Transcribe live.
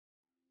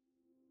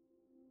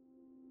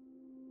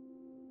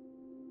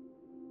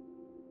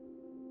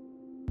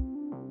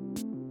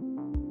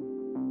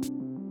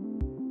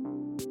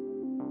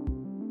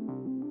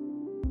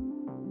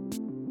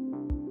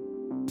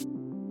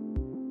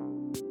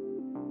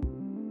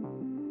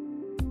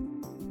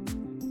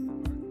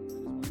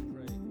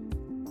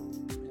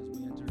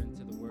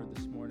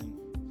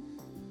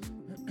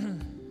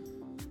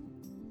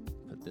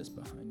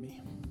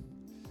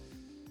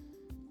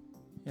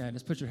Yeah,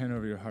 just put your hand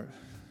over your heart.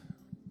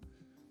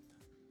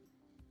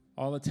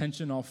 All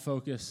attention, all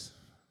focus,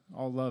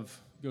 all love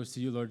goes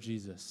to you, Lord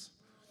Jesus.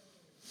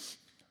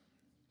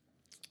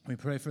 We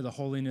pray for the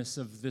holiness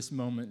of this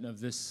moment, of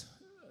this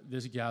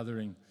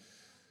gathering.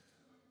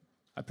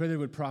 I pray that it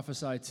would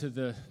prophesy to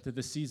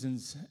the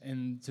seasons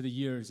and to the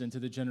years and to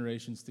the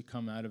generations to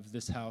come out of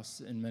this house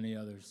and many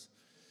others.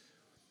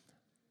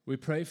 We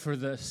pray for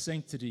the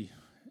sanctity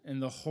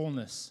and the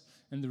wholeness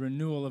and the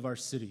renewal of our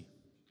city.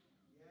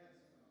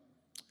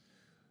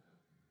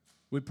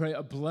 We pray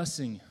a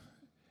blessing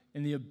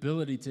in the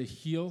ability to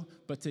heal,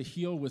 but to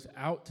heal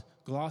without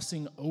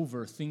glossing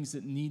over things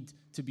that need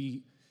to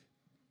be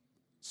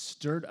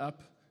stirred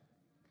up,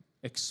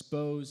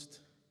 exposed,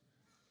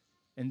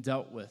 and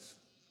dealt with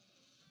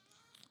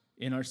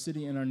in our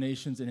city, in our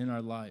nations, and in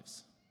our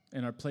lives,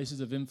 in our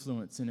places of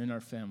influence, and in our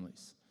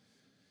families.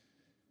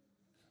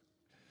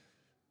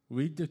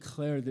 We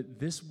declare that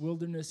this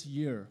wilderness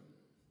year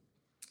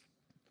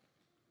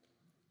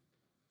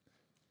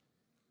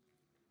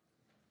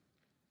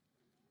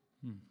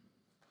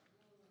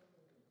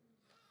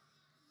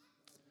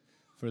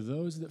for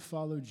those that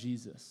follow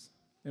Jesus,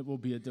 it will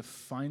be a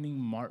defining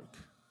mark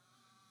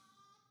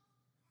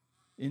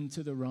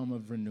into the realm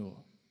of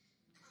renewal.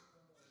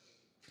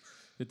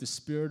 That the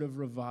spirit of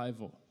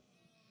revival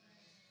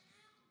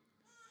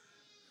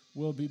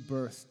will be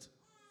birthed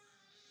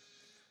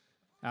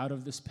out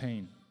of this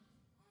pain.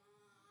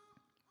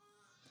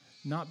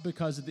 Not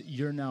because that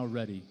you're now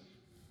ready,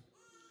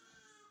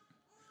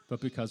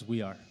 but because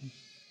we are.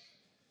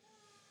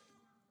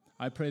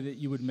 I pray that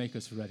you would make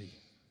us ready.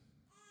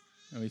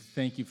 And we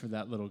thank you for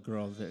that little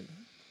girl that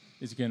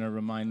is going to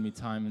remind me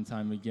time and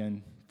time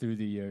again through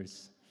the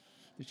years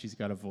that she's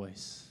got a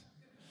voice.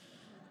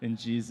 In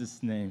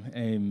Jesus' name,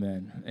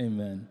 amen.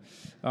 Amen.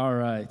 All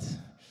right.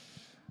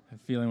 I'm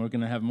feeling we're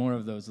going to have more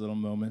of those little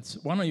moments.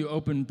 Why don't you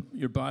open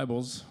your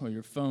Bibles or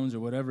your phones or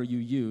whatever you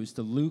use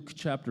to Luke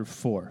chapter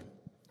 4.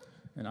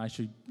 And I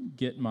should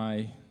get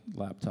my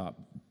laptop.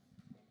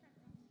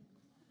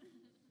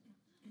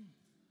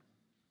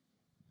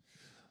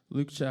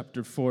 Luke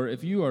chapter 4.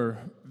 If you are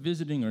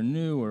visiting or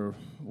new or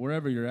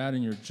wherever you're at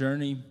in your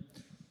journey,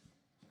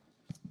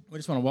 we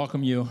just want to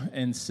welcome you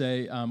and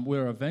say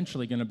we're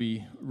eventually going to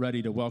be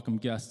ready to welcome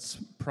guests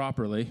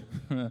properly.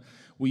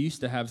 We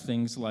used to have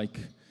things like,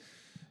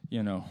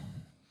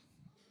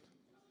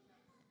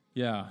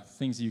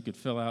 things you could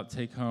fill out,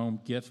 take home,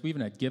 gifts. We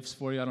even had gifts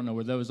for you. I don't know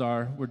where those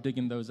are. We're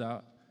digging those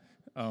out.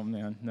 Oh,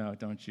 man, no,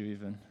 don't you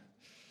even.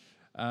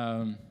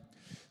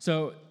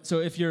 So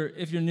if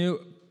you're new,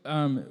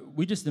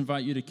 we just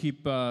invite you to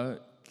keep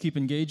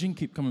engaging,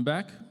 keep coming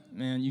back,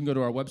 and you can go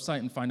to our website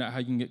and find out how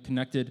you can get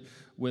connected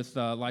with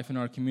life in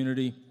our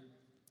community.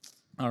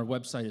 Our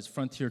website is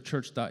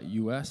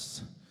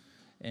frontierchurch.us,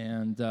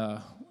 and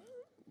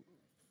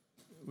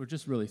we're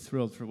just really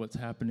thrilled for what's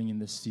happening in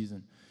this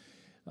season.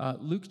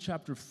 Luke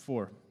chapter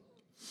 4.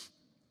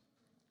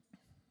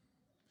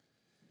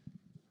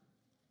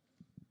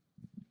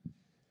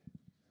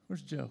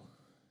 Where's Joe?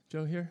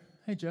 Joe here?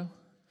 Hey, Joe.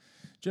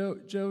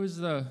 Joe is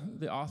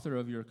the author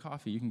of your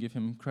coffee. You can give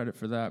him credit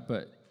for that.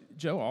 But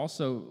Joe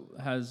also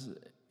has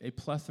a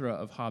plethora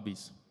of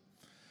hobbies,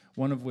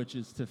 one of which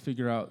is to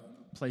figure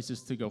out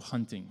places to go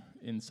hunting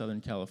in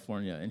Southern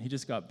California. And he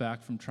just got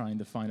back from trying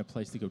to find a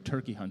place to go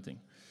turkey hunting.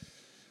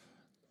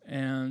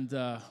 And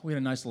we had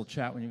a nice little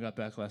chat when you got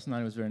back last night.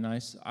 It was very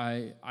nice.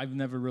 I've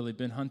never really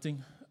been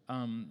hunting.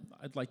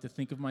 I'd like to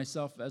think of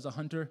myself as a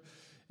hunter,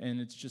 and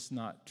it's just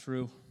not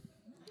true.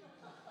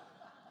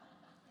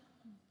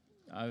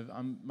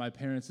 My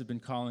parents have been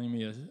calling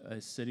me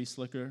a city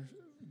slicker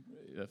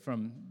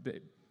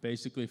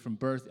basically from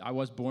birth. I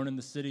was born in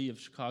the city of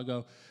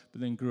Chicago,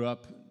 but then grew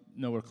up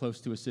nowhere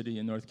close to a city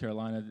in North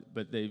Carolina,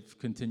 but they've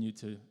continued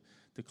to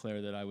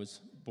declare that I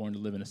was born to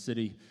live in a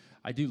city.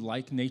 I do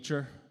like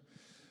nature,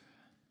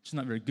 just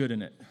not very good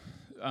in it.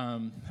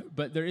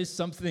 But there is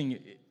something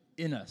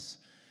in us,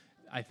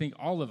 I think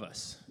all of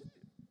us,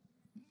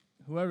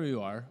 whoever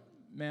you are,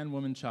 man,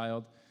 woman,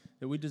 child,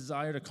 that we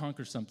desire to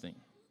conquer something.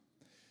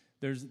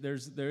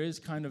 There is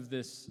kind of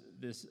this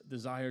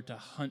desire to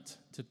hunt,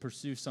 to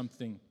pursue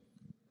something,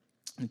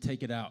 and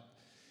take it out.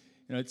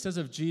 It says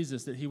of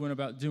Jesus that he went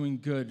about doing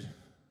good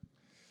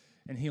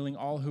and healing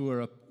all who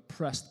were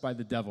oppressed by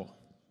the devil,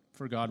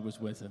 for God was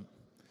with him.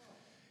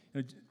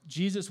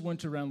 Jesus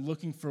went around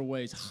looking for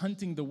ways,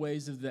 hunting the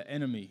ways of the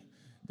enemy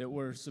that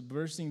were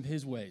subversing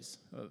his ways,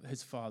 of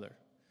his Father.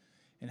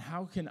 And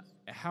how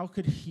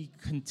could he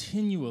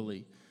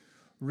continually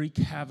wreak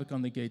havoc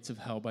on the gates of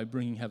hell by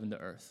bringing heaven to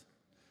earth?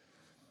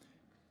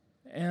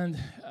 And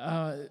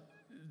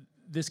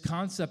this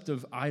concept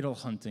of idol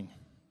hunting,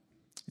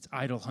 it's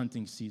idol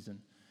hunting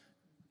season.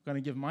 I'm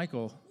going to give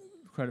Michael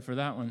credit for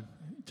that one.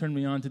 He turned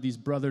me on to these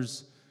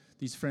brothers,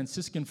 these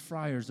Franciscan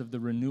friars of the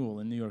renewal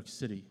in New York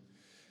City.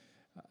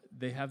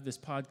 They have this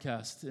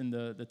podcast, and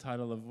the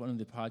title of one of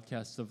the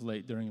podcasts of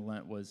late during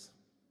Lent was,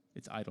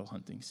 it's idol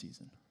hunting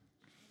season.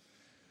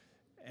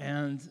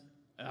 And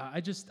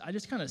I just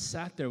kind of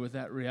sat there with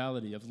that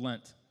reality of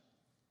Lent.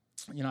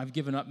 I've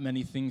given up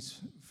many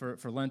things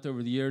for Lent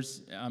over the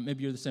years.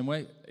 Maybe you're the same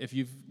way. If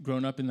you've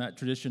grown up in that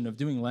tradition of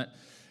doing Lent,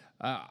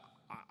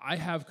 I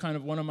have kind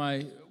of one of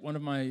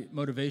my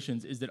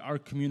motivations is that our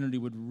community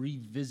would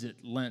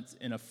revisit Lent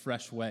in a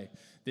fresh way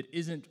that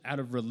isn't out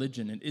of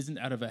religion and isn't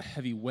out of a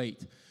heavy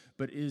weight,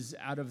 but is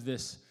out of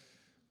this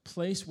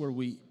place where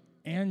we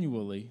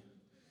annually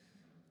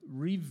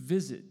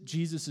revisit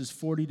Jesus'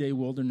 40-day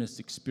wilderness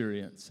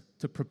experience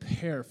to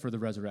prepare for the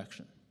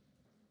resurrection,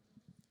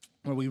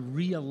 where we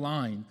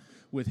realign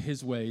with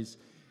his ways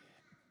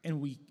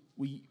and we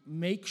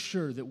make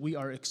sure that we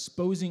are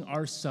exposing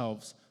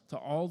ourselves to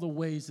all the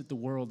ways that the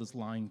world is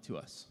lying to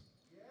us.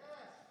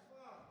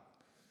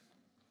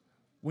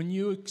 When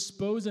you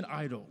expose an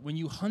idol, when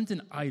you hunt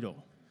an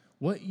idol,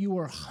 what you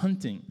are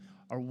hunting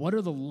are what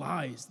are the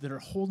lies that are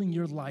holding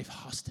your life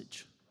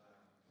hostage.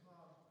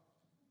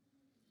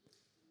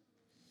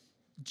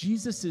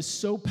 Jesus is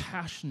so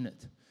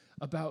passionate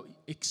about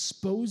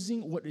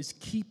exposing what is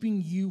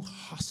keeping you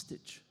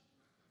hostage.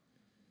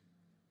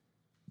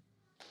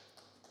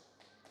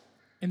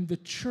 And the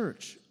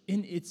church,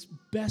 in its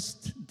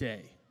best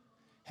day,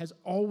 has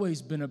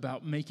always been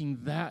about making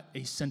that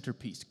a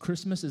centerpiece.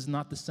 Christmas is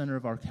not the center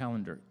of our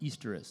calendar.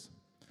 Easter is.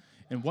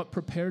 And what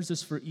prepares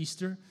us for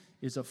Easter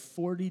is a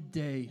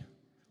 40-day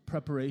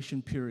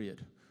preparation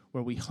period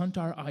where we hunt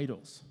our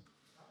idols,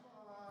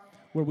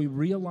 where we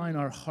realign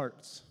our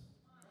hearts,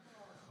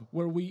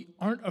 where we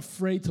aren't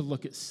afraid to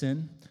look at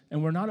sin,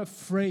 and we're not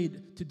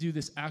afraid to do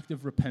this act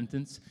of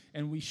repentance,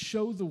 and we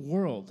show the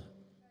world,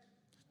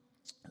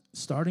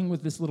 starting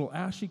with this little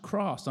ashy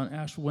cross on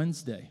Ash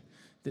Wednesday,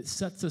 that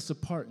sets us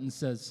apart and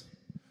says,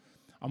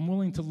 I'm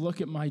willing to look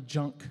at my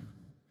junk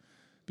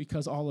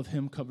because all of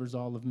him covers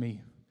all of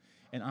me.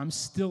 And I'm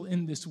still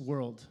in this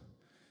world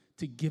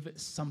to give it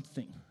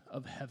something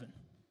of heaven.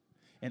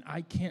 And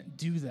I can't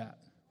do that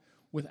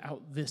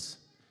without this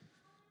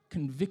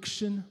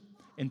conviction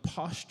and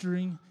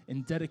posturing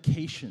and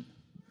dedication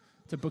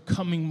to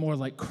becoming more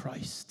like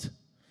Christ.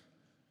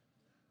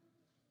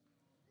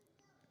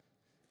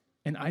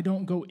 And I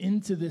don't go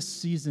into this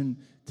season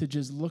to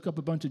just look up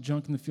a bunch of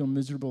junk and to feel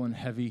miserable and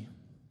heavy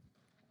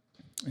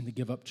and to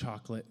give up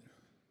chocolate.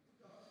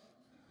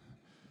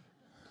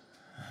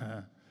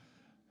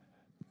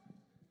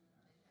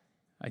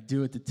 I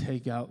do it to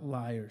take out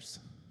liars.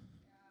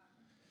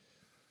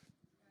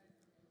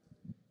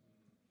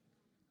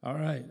 All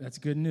right, that's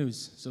good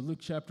news. So Luke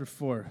chapter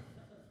 4.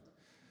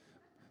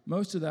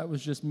 Most of that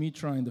was just me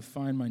trying to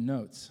find my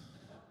notes.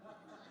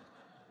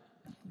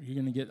 You're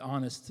going to get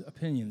honest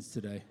opinions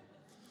today,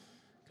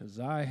 because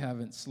I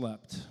haven't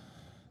slept.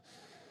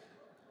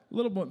 A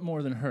little bit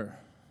more than her.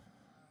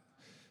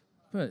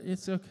 But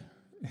it's okay.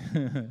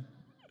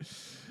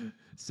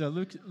 So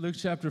Luke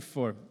chapter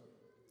 4.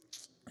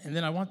 And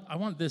then I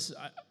want this.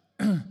 I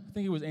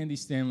think it was Andy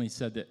Stanley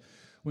said that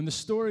when the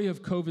story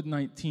of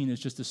COVID-19 is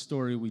just a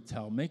story we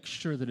tell, make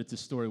sure that it's a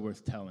story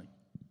worth telling.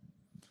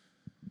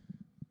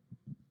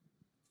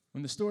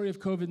 When the story of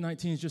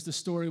COVID-19 is just a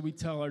story we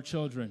tell our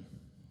children,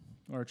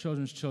 or our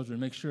children's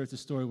children, make sure it's a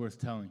story worth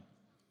telling.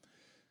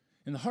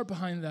 And the heart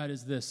behind that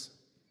is this.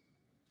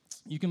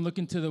 You can look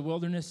into the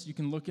wilderness. You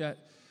can look at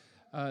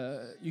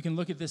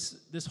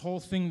this whole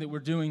thing that we're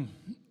doing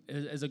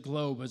as a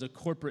globe, as a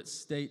corporate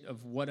state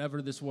of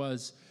whatever this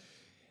was.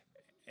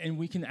 And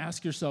we can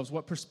ask yourselves,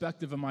 what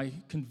perspective am I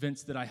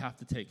convinced that I have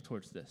to take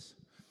towards this?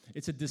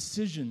 It's a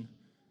decision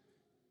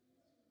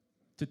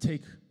to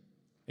take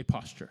a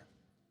posture.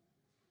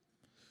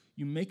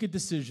 You make a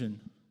decision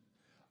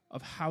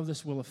of how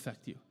this will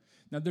affect you.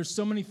 Now, there's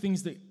so many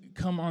things that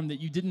come on that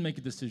you didn't make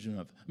a decision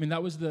of. I mean,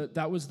 that was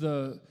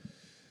the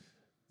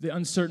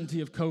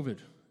uncertainty of COVID,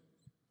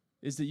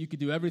 is that you could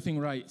do everything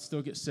right,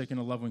 still get sick, and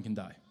a loved one can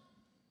die.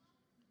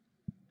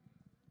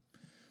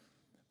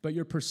 But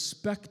your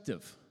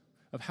perspective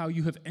of how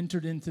you have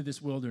entered into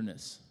this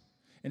wilderness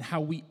and how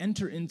we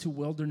enter into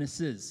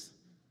wildernesses,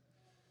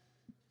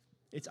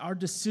 it's our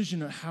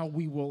decision of how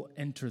we will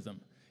enter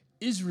them.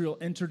 Israel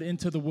entered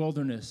into the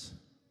wilderness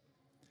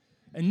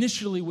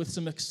initially with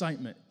some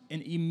excitement,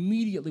 and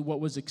immediately what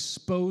was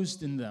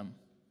exposed in them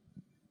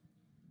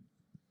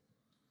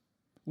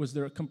was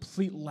their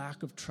complete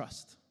lack of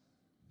trust.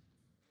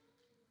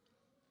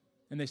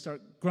 And they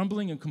start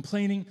grumbling and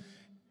complaining,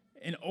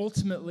 and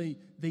ultimately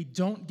they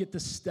don't get to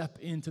step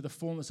into the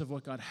fullness of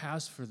what God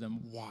has for them.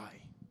 Why?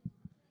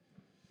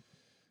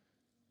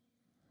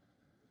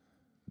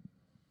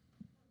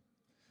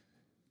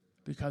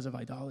 Because of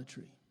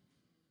idolatry.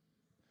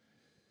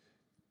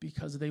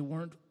 Because they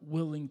weren't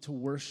willing to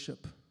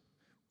worship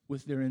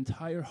with their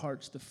entire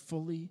hearts, to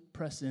fully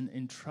press in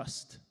and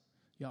trust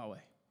Yahweh.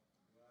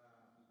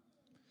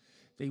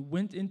 They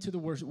went into the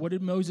worship. What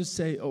did Moses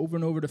say over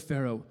and over to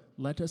Pharaoh?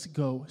 Let us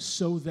go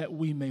so that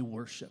we may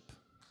worship.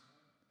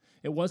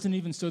 It wasn't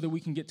even so that we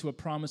can get to a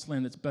promised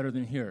land that's better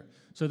than here,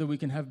 so that we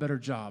can have better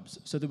jobs,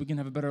 so that we can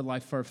have a better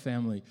life for our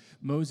family.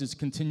 Moses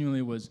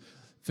continually was,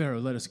 Pharaoh,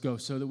 let us go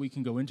so that we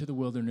can go into the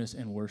wilderness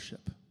and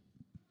worship.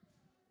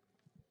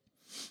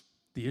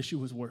 The issue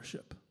was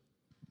worship.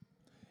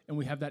 And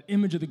we have that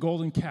image of the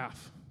golden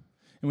calf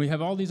And we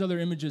have all these other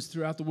images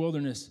throughout the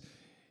wilderness,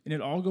 and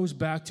it all goes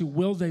back to,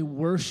 will they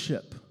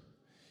worship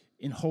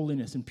in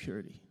holiness and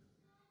purity?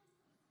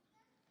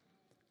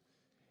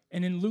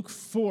 And in Luke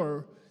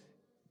 4,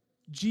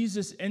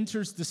 Jesus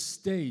enters the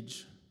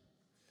stage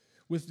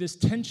with this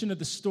tension of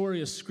the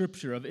story of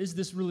Scripture of, is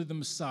this really the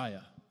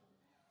Messiah?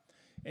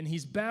 And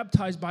he's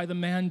baptized by the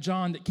man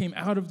John that came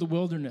out of the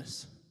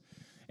wilderness.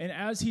 And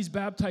as he's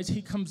baptized,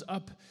 he comes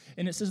up,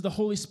 and it says the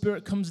Holy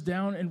Spirit comes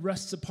down and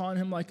rests upon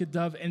him like a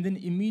dove, and then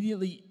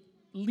immediately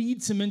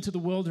leads him into the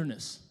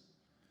wilderness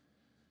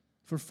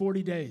for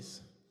 40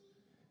 days.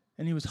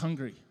 And he was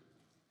hungry.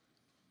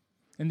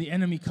 And the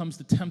enemy comes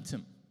to tempt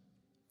him.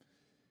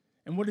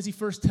 And what does he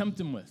first tempt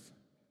him with?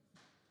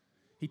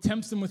 He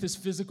tempts him with his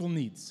physical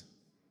needs.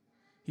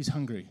 He's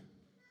hungry.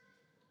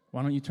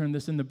 Why don't you turn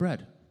this into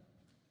bread?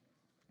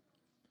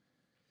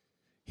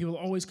 He will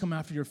always come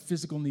after your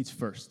physical needs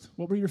first.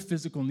 What were your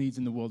physical needs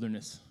in the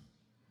wilderness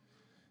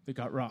that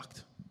got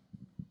rocked?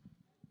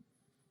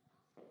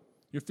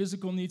 Your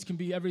physical needs can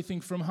be everything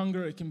from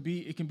hunger. It can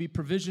be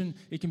provision.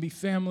 It can be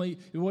family.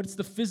 What's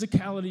the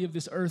physicality of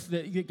this earth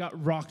that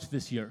got rocked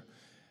this year?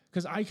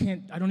 Because I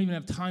don't even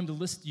have time to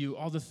list you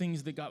all the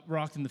things that got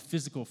rocked in the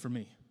physical for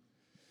me.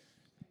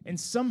 And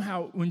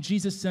somehow, when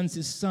Jesus sends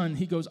his son,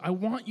 he goes, I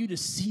want you to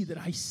see that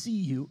I see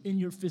you in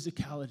your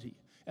physicality.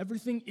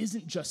 Everything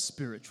isn't just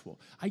spiritual.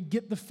 I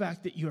get the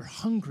fact that you're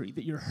hungry,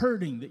 that you're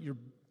hurting, that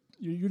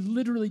you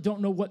literally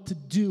don't know what to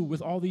do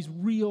with all these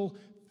real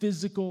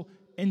physical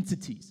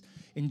entities.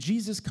 And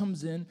Jesus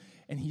comes in,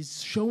 and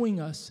he's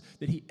showing us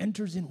that he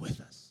enters in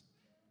with us.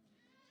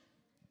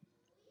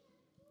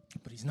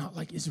 But he's not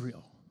like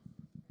Israel.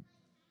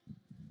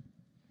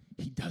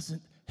 He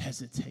doesn't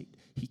hesitate.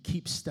 He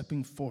keeps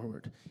stepping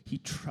forward. He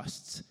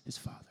trusts his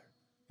Father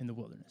in the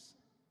wilderness.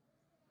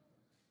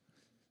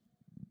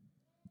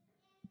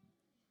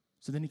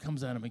 So then he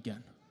comes at him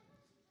again.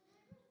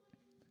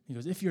 He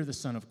goes, if you're the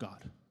Son of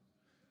God.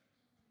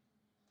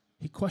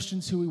 He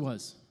questions who he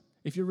was.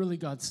 If you're really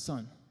God's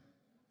son.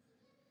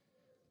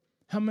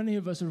 How many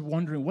of us are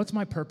wondering, what's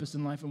my purpose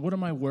in life and what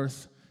am I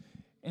worth?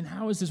 And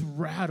how has this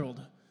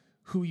rattled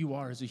who you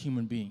are as a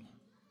human being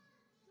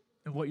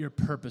and what your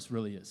purpose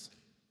really is?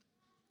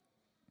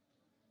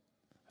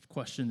 I've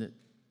questioned it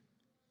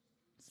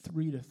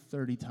 3 to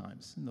 30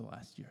 times in the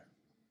last year.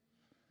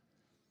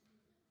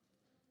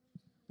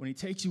 When he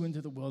takes you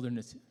into the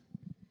wilderness,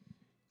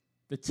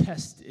 the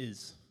test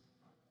is,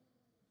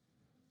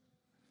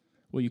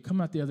 will you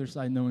come out the other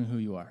side knowing who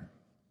you are?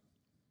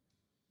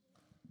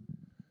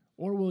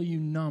 Or will you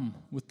numb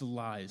with the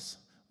lies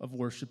of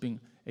worshiping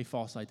a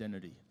false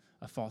identity,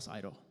 a false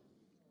idol?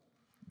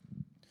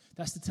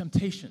 That's the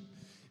temptation.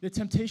 The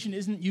temptation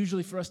isn't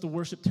usually for us to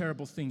worship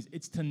terrible things.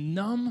 It's to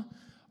numb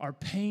our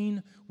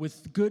pain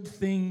with good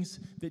things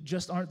that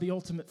just aren't the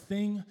ultimate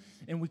thing.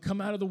 And we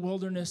come out of the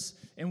wilderness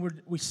and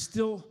we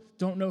still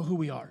don't know who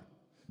we are.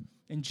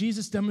 And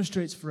Jesus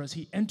demonstrates for us,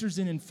 he enters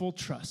in full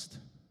trust.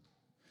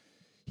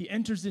 He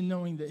enters in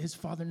knowing that his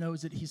Father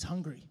knows that he's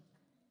hungry.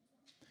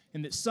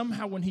 And that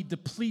somehow when he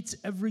depletes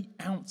every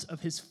ounce of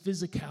his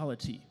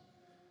physicality,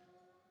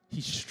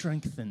 he's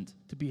strengthened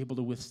to be able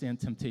to withstand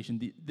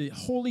temptation. The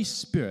Holy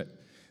Spirit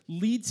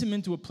leads him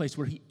into a place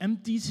where he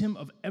empties him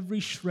of every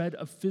shred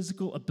of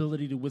physical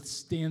ability to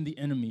withstand the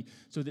enemy,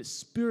 so that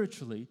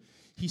spiritually,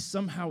 he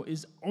somehow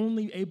is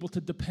only able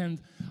to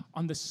depend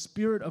on the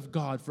Spirit of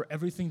God for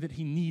everything that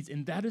he needs.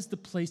 And that is the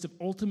place of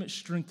ultimate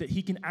strength that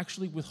he can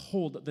actually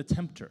withhold the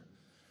tempter.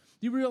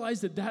 Do you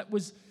realize that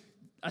was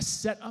a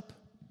setup?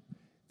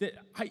 That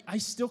I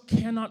still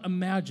cannot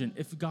imagine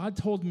if God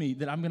told me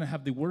that I'm going to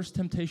have the worst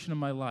temptation of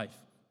my life,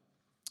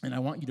 and I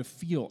want you to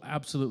feel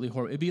absolutely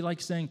horrible. It'd be like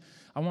saying,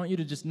 I want you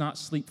to just not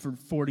sleep for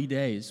 40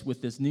 days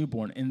with this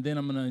newborn, and then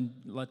I'm going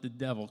to let the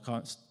devil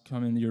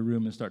come into your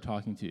room and start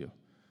talking to you.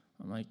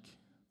 I'm like,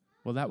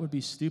 well, that would be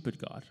stupid,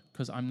 God,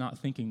 because I'm not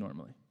thinking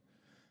normally.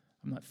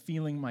 I'm not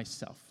feeling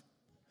myself.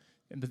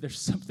 But there's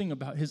something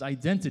about his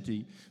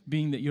identity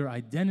being that your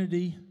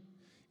identity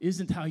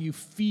isn't how you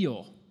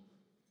feel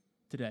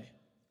today.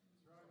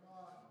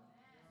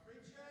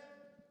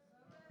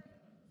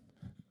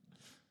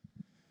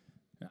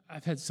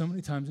 I've had so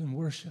many times in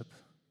worship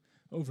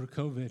over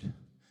COVID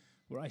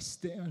where I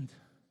stand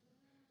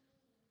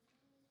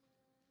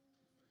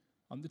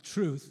on the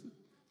truth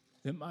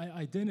that my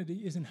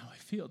identity isn't how I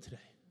feel today.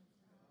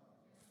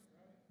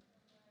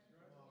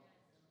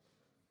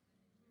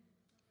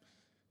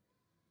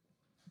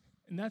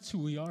 And that's who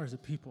we are as a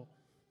people.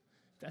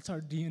 That's our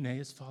DNA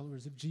as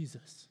followers of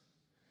Jesus.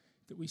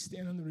 That we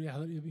stand on the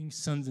reality of being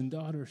sons and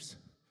daughters,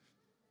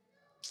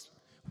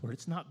 where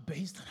it's not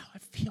based on how I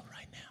feel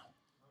right now.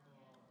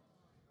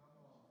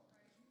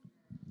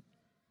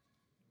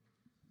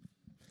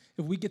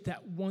 If we get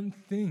that one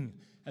thing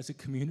as a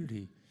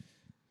community,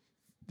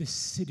 this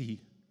city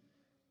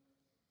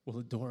will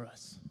adore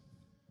us.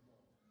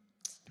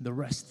 The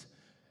rest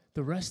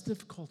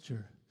of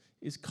culture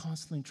is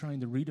constantly trying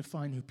to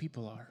redefine who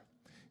people are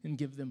and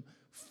give them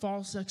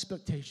false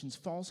expectations,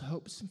 false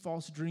hopes, and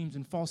false dreams,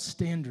 and false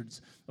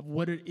standards of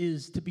what it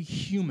is to be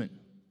human.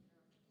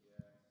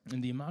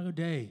 And the Imago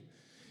Dei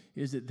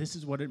is that this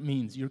is what it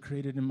means. You're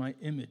created in my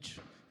image,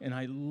 and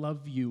I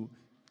love you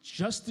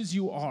just as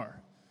you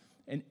are.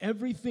 And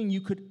everything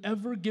you could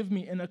ever give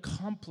me and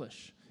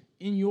accomplish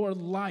in your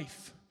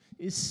life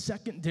is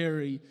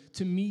secondary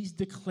to me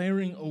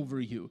declaring over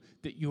you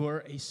that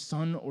you're a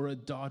son or a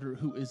daughter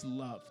who is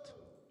loved.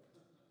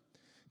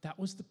 That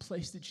was the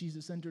place that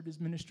Jesus entered his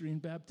ministry in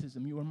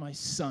baptism. You are my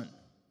son.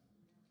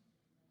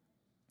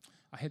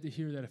 I had to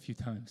hear that a few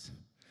times.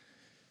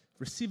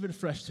 Receive it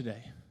afresh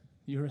today.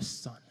 You're a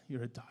son.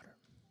 You're a daughter.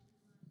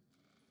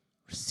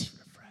 Receive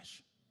it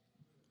afresh.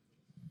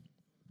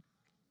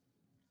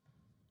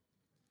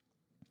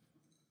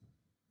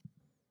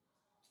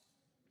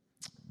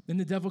 Then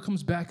the devil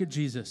comes back at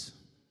Jesus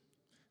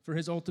for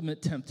his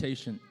ultimate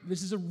temptation.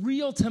 This is a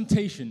real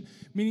temptation,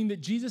 meaning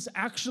that Jesus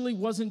actually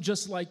wasn't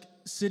just like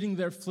sitting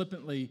there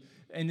flippantly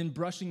and then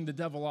brushing the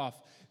devil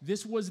off.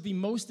 This was the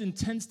most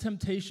intense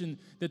temptation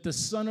that the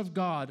Son of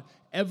God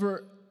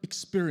ever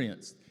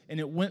experienced. And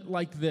it went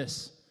like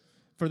this.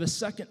 For the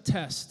second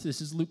test, this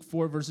is Luke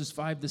 4, verses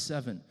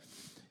 5-7.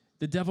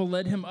 The devil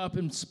led him up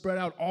and spread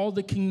out all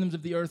the kingdoms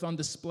of the earth on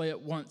display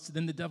at once.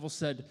 Then the devil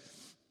said,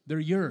 they're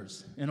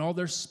yours in all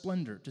their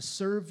splendor to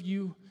serve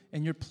you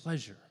and your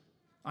pleasure.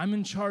 I'm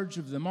in charge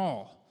of them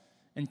all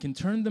and can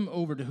turn them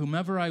over to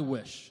whomever I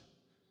wish.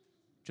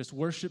 Just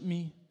worship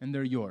me and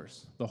they're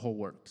yours, the whole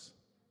works.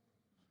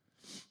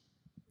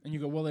 And you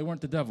go, well, they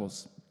weren't the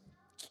devil's.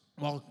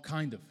 Well,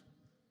 kind of.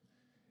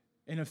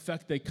 In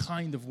effect, they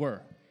kind of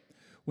were.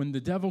 When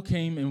the devil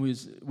came and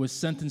was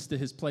sentenced to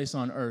his place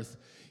on earth,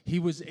 he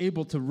was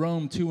able to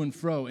roam to and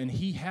fro, and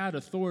he had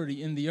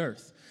authority in the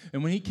earth.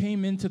 And when he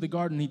came into the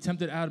garden, he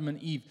tempted Adam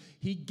and Eve.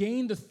 He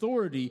gained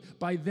authority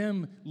by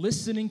them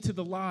listening to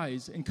the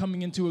lies and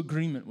coming into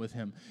agreement with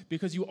him.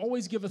 Because you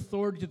always give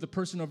authority to the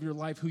person of your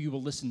life who you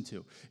will listen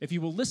to. If you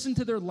will listen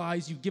to their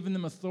lies, you've given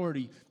them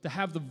authority to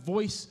have the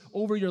voice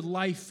over your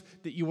life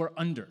that you are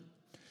under.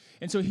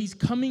 And so he's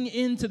coming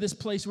into this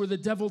place where the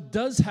devil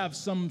does have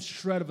some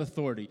shred of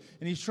authority.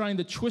 And he's trying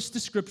to twist the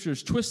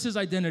scriptures, twist his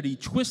identity,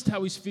 twist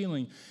how he's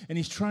feeling. And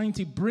he's trying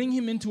to bring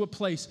him into a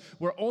place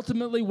where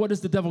ultimately, what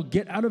does the devil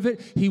get out of it?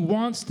 He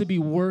wants to be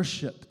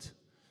worshiped.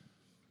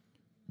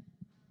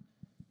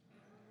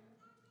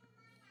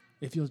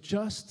 If you'll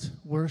just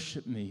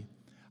worship me,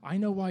 I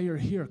know why you're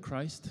here,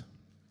 Christ.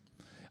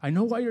 I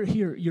know why you're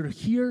here. You're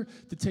here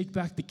to take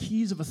back the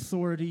keys of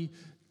authority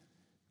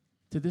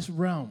to this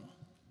realm.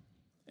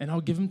 And I'll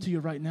give them to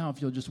you right now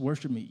if you'll just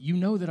worship me. You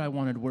know that I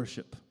wanted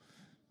worship.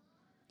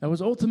 That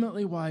was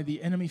ultimately why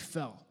the enemy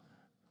fell,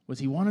 was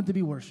he wanted to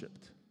be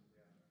worshiped.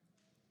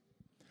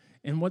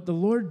 And what the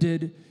Lord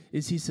did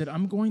is he said,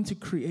 I'm going to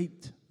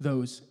create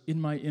those in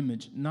my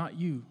image, not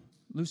you.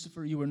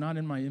 Lucifer, you are not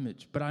in my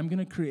image, but I'm going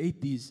to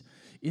create these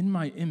in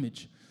my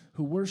image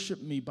who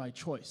worship me by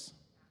choice.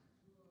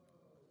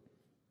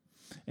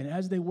 And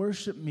as they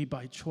worship me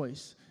by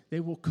choice, they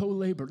will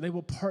co-labor, they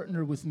will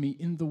partner with me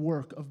in the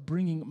work of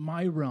bringing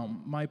my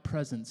realm, my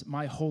presence,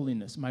 my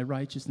holiness, my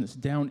righteousness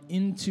down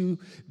into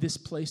this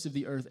place of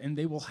the earth. And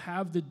they will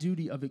have the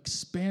duty of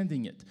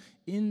expanding it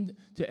into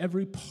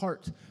every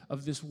part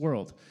of this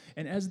world.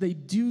 And as they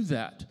do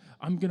that,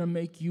 I'm going to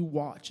make you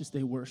watch as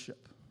they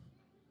worship.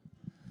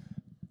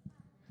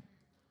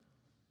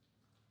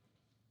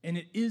 And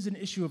it is an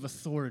issue of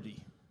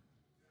authority.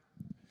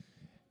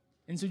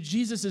 And so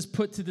Jesus is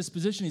put to this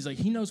position. He's like,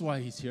 he knows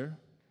why he's here.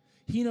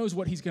 He knows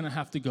what he's going to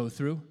have to go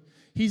through.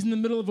 He's in the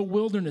middle of a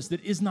wilderness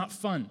that is not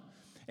fun.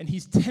 And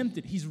he's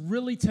tempted. He's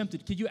really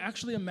tempted. Could you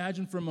actually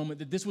imagine for a moment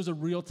that this was a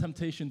real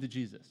temptation to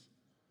Jesus?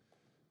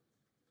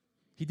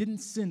 He didn't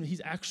sin.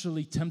 He's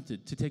actually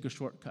tempted to take a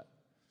shortcut.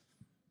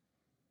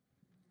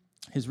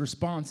 His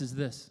response is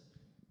this.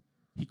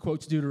 He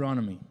quotes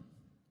Deuteronomy.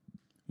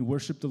 You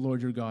worship the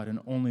Lord your God and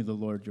only the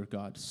Lord your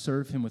God.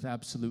 Serve him with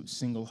absolute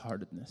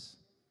single-heartedness.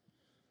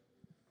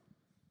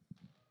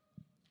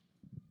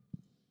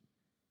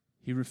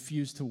 He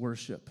refused to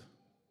worship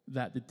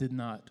that did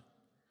not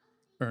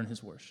earn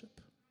his worship.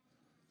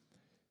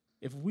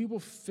 If we will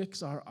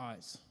fix our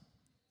eyes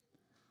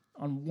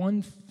on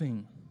one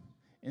thing,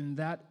 and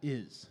that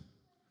is,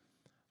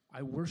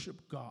 I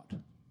worship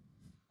God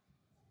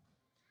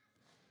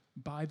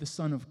by the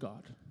Son of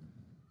God,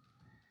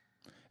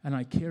 and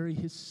I carry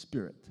his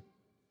Spirit,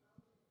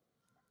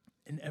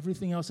 and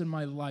everything else in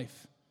my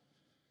life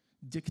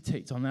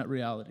dictates on that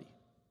reality.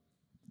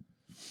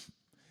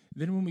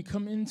 Then when we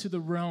come into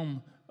the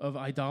realm of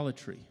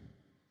idolatry,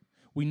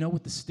 we know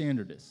what the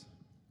standard is.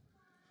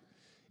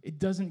 It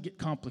doesn't get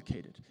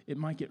complicated. It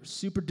might get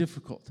super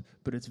difficult,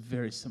 but it's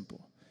very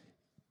simple.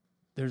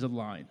 There's a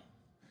line.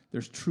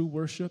 There's true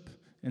worship,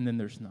 and then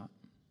there's not.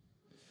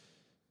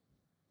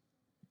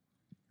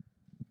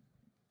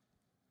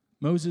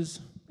 Moses,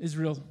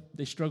 Israel,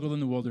 they struggled in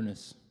the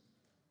wilderness.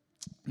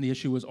 And the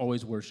issue was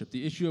always worship.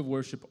 The issue of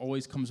worship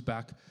always comes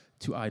back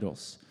to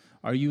idols.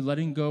 Are you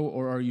letting go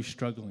or are you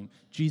struggling?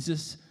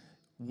 Jesus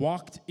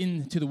walked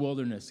into the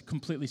wilderness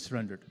completely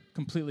surrendered,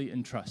 completely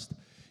in trust.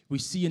 We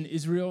see in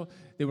Israel,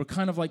 they were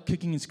kind of like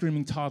kicking and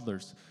screaming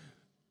toddlers.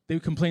 They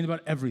complained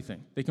about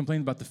everything. They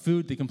complained about the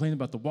food, they complained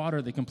about the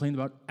water, they complained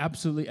about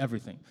absolutely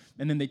everything.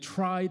 And then they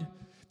tried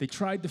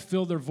to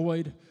fill their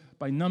void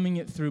by numbing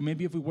it through,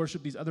 maybe if we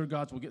worship these other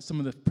gods, we'll get some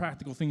of the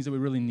practical things that we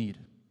really need.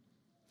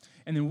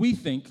 And then we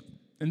think,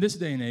 in this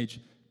day and age,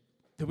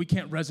 that we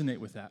can't resonate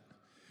with that.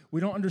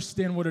 We don't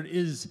understand what it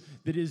is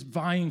that is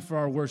vying for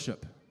our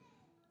worship.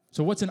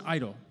 So what's an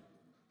idol?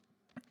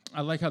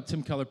 I like how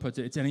Tim Keller puts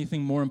it. It's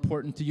anything more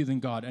important to you than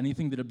God,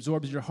 anything that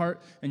absorbs your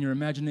heart and your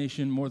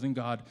imagination more than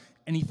God,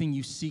 anything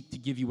you seek to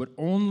give you what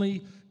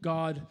only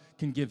God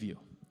can give you.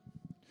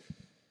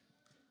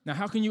 Now,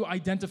 how can you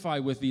identify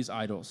with these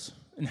idols?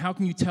 And how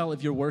can you tell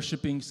if you're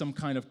worshiping some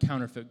kind of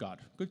counterfeit God?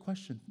 Good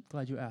question.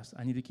 Glad you asked.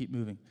 I need to keep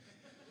moving.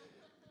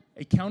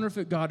 A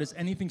counterfeit God is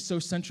anything so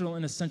central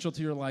and essential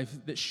to your life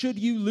that should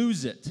you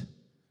lose it,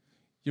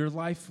 your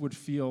life would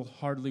feel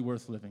hardly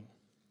worth living.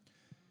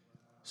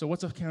 So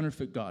what's a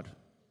counterfeit God?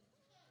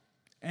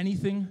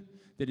 Anything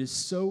that is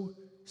so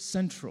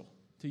central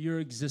to your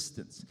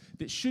existence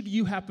that should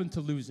you happen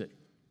to lose it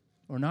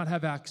or not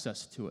have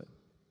access to it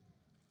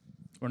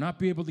or not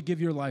be able to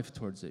give your life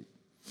towards it,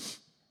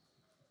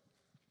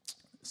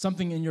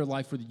 something in your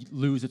life would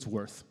lose its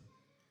worth.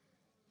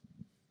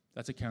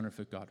 That's a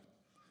counterfeit God.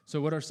 So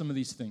what are some of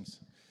these things?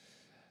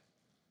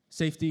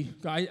 Safety.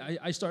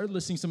 I started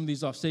listing some of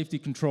these off. Safety,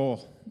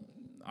 control.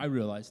 I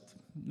realized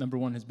number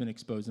one has been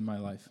exposed in my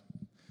life.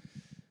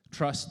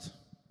 Trust,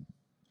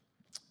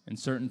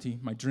 uncertainty,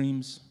 my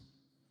dreams,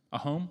 a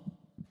home,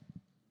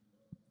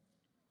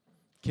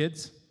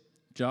 kids,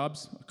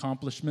 jobs,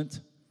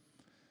 accomplishment,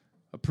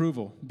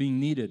 approval, being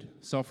needed,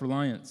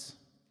 self-reliance,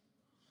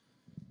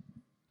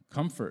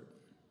 comfort,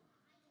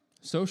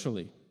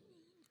 socially.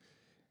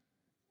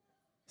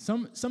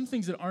 Some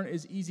things that aren't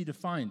as easy to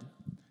find.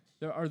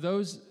 There are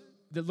those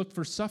that look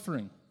for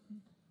suffering,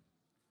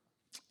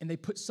 and they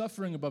put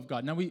suffering above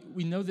God. Now,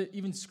 we know that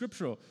even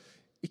scriptural,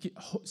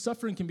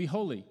 suffering can be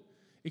holy.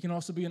 It can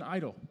also be an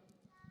idol.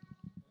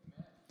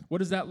 What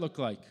does that look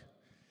like?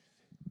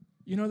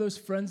 You know those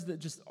friends that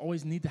just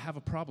always need to have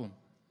a problem?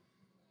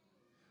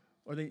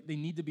 Or they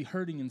need to be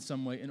hurting in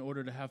some way in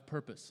order to have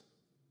purpose.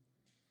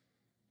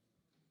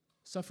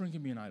 Suffering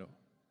can be an idol.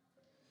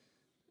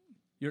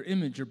 Your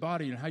image, your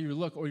body, and how you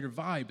look, or your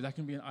vibe, that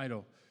can be an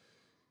idol.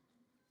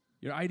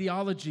 Your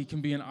ideology can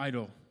be an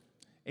idol.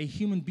 A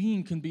human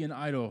being can be an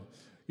idol.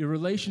 Your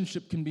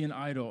relationship can be an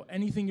idol.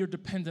 Anything you're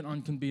dependent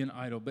on can be an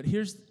idol. But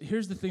here's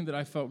the thing that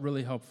I felt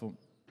really helpful.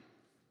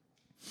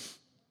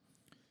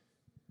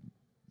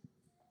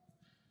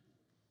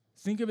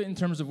 Think of it in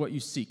terms of what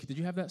you seek. Did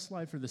you have that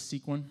slide for the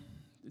seek one?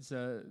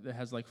 That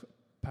has like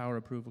power,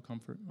 approval,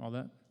 comfort, all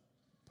that?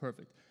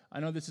 Perfect. I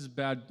know this is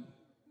bad,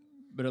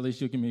 but at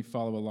least you can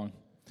follow along.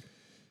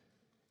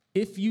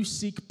 If you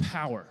seek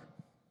power,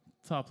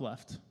 top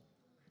left,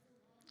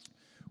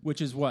 which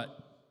is what?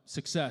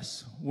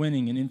 Success,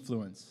 winning, and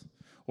influence.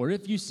 Or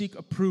if you seek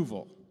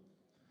approval,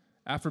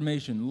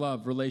 affirmation,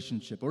 love,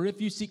 relationship. Or if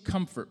you seek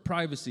comfort,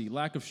 privacy,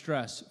 lack of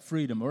stress,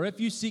 freedom. Or if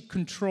you seek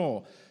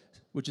control,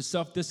 which is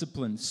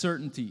self-discipline,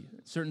 certainty,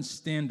 certain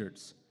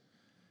standards.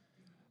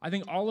 I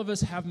think all of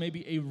us have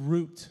maybe a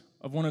root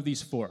of one of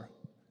these four.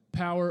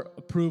 Power,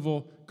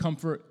 approval,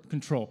 comfort,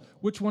 control.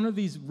 Which one of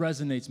these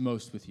resonates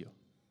most with you?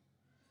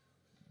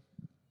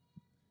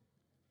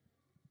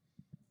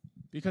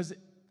 Because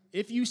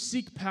if you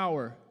seek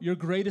power, your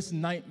greatest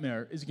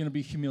nightmare is going to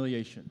be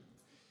humiliation.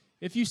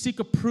 If you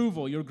seek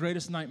approval, your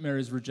greatest nightmare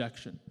is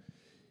rejection.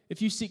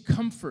 If you seek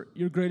comfort,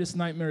 your greatest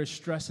nightmare is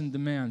stress and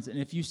demands. And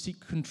if you seek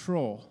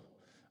control,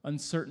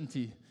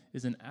 uncertainty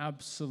is an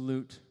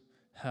absolute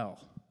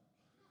hell.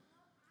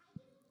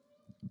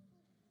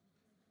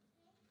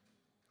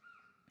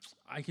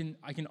 I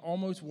can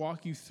almost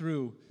walk you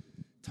through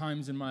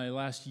times in my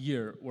last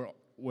year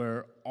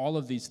where all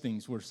of these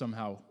things were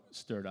somehow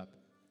stirred up.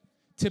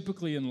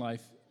 Typically in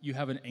life, you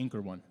have an anchor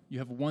one. You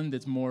have one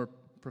that's more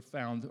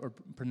profound or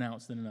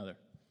pronounced than another.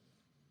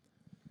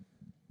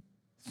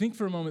 Think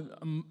for a moment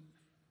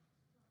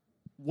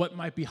what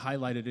might be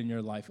highlighted in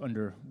your life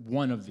under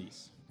one of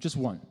these, just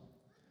one.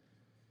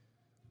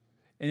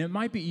 And it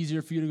might be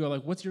easier for you to go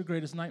like, what's your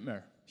greatest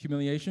nightmare?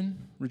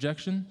 Humiliation,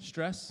 rejection,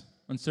 stress,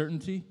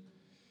 uncertainty?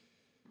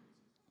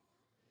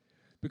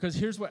 Because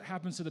here's what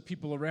happens to the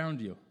people around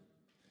you.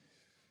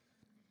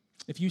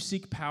 If you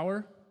seek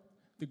power,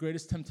 the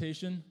greatest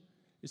temptation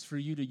is for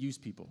you to use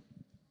people.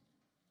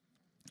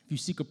 If you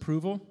seek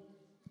approval,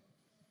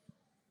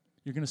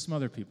 you're going to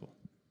smother people.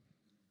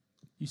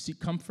 You seek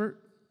comfort,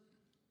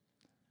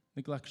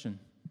 neglection.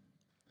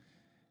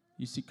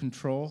 You seek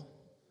control,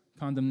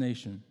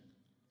 condemnation.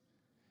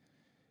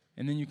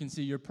 And then you can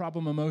see your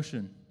problem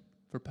emotion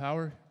for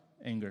power,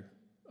 anger.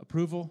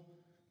 Approval,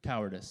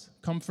 cowardice.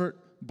 Comfort,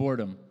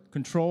 boredom.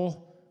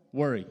 Control,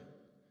 worry.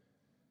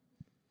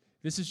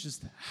 This is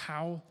just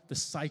how the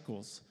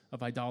cycles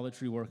of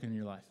idolatry work in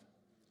your life,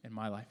 in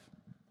my life.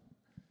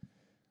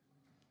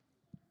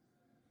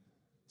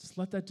 Just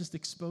let that just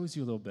expose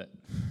you a little bit.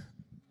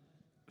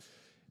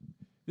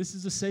 This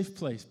is a safe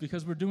place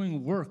because we're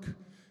doing work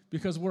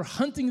because we're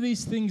hunting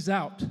these things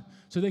out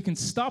so they can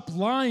stop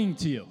lying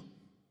to you.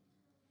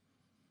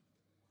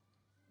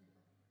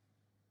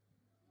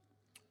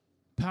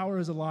 Power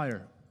is a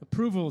liar.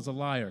 Approval is a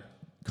liar.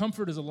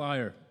 Comfort is a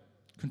liar.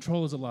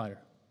 Control is a liar.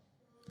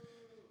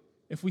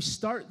 If we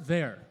start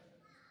there,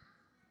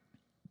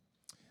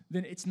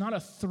 then it's not a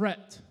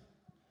threat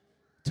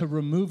to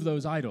remove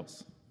those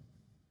idols.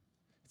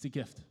 It's a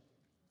gift.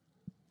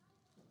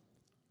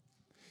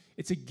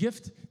 It's a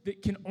gift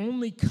that can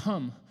only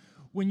come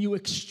when you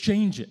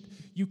exchange it.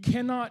 You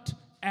cannot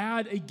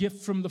add a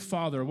gift from the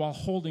Father while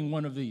holding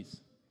one of these.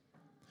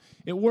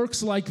 It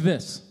works like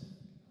this.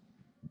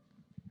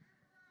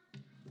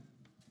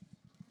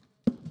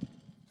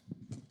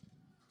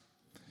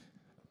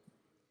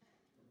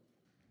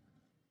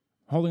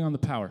 Holding on the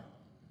power.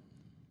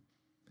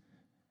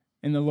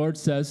 And the Lord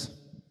says,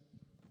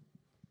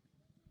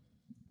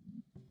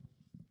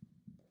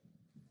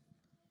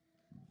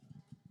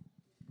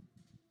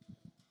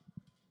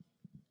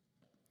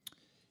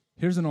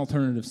 here's an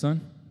alternative,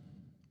 son,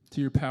 to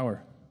your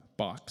power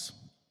box.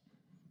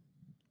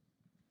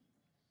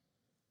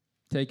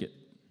 Take it.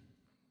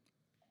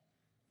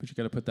 But you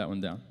got to put that one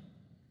down.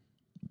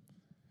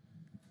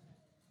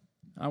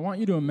 I want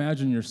you to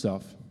imagine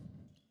yourself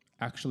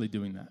actually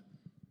doing that.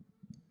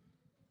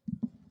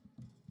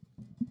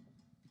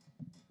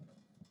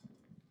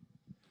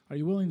 Are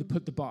you willing to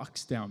put the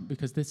box down?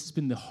 Because this has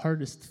been the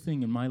hardest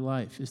thing in my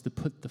life, is to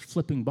put the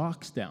flipping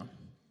box down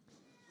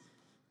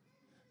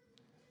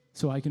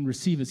so I can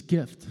receive his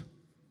gift.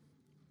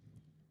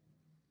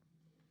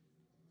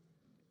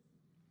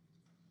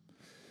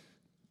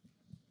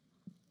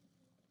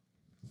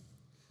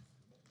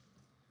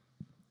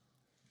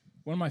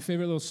 One of my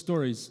favorite little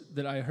stories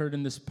that I heard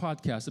in this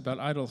podcast about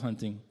idol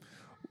hunting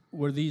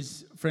were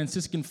these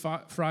Franciscan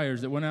friars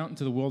that went out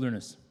into the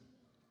wilderness.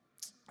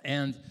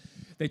 And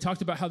they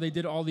talked about how they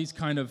did all these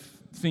kind of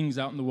things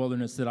out in the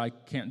wilderness that I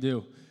can't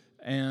do.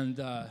 And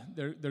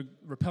they're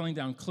rappelling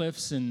down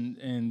cliffs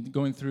and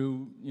going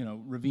through,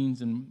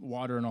 ravines and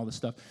water and all this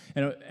stuff.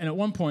 And at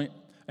one point,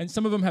 and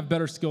some of them have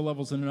better skill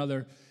levels than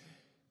another,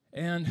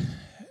 and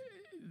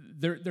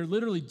they're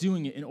literally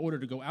doing it in order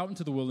to go out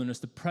into the wilderness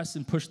to press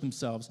and push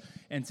themselves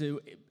and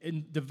to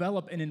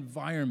develop an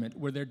environment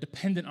where they're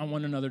dependent on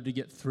one another to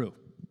get through.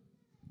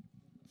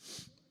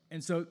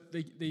 And so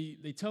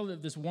they tell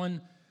this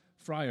one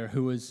friar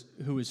who is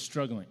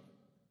struggling,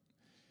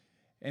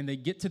 and they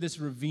get to this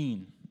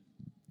ravine,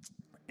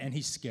 and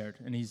he's scared,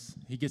 and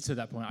he gets to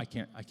that point. I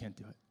can't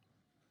do it.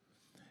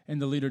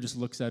 And the leader just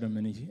looks at him,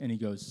 and he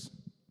goes,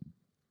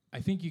 I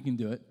think you can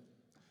do it,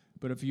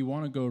 but if you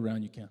want to go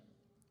around, you can.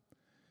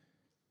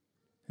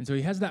 And so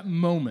he has that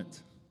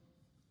moment,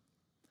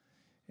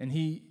 and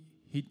he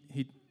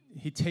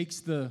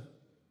takes the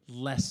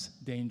less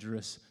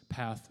dangerous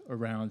path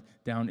around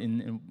down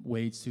and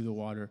wades through the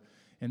water.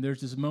 And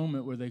there's this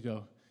moment where they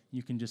go,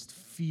 you can just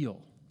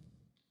feel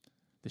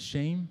the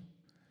shame,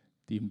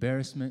 the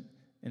embarrassment,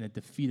 and a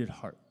defeated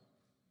heart.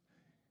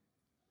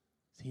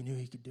 So he knew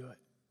he could do it.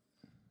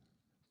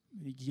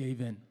 But he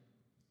gave in.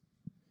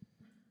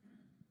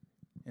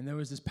 And there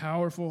was this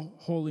powerful,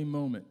 holy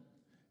moment,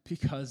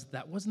 because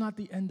that was not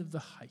the end of the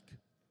hike.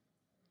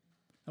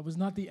 That was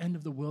not the end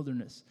of the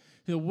wilderness.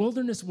 The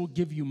wilderness will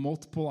give you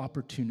multiple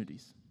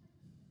opportunities.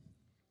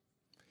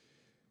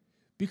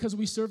 Because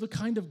we serve a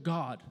kind of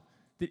God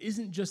that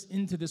isn't just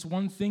into this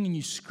one thing and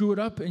you screw it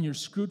up and you're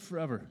screwed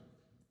forever.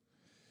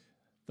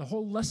 The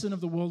whole lesson of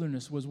the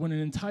wilderness was when an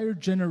entire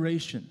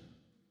generation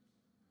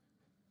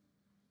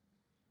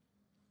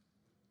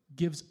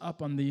gives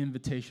up on the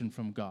invitation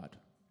from God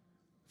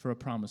for a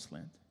promised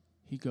land.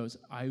 He goes,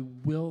 I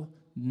will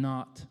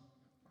not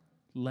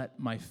let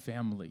my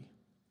family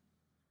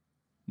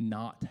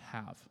not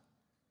have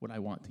what I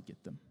want to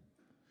get them.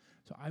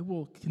 So I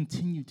will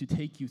continue to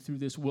take you through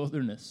this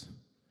wilderness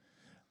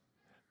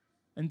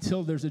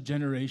until there's a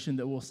generation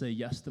that will say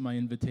yes to my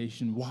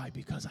invitation. Why?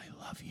 Because I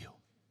love you.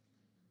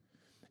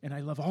 And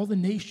I love all the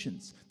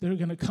nations that are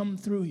going to come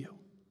through you.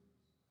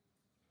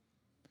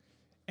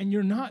 And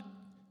you're not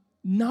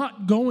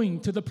going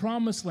to the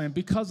promised land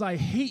because I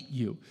hate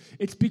you.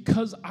 It's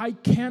because I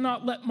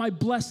cannot let my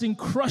blessing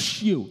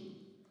crush you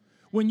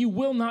when you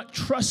will not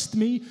trust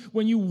me,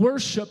 when you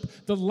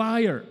worship the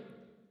liar.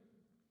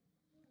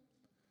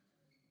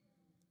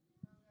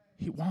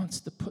 He wants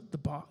to put the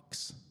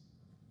box,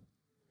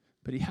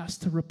 but he has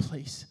to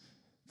replace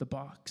the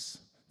box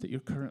that you're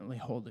currently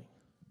holding.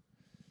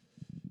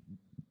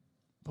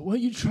 But will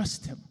you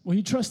trust him? Will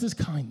you trust his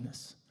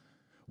kindness?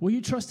 Will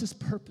you trust his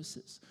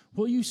purposes?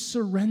 Will you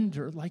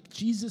surrender like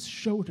Jesus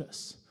showed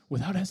us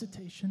without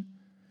hesitation?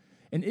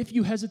 And if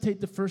you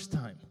hesitate the first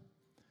time,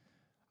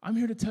 I'm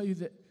here to tell you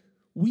that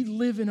we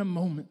live in a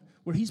moment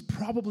where he's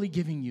probably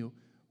giving you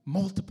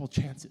multiple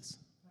chances.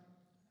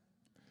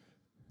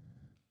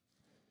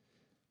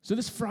 So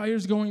this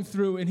friar's going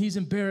through, and he's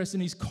embarrassed,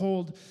 and he's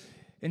cold,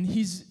 and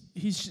he's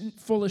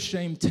full of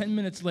shame. 10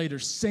 minutes later,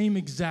 same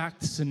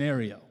exact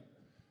scenario.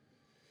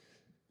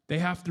 They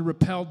have to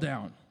rappel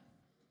down.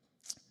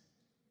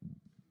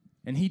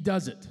 And he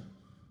does it.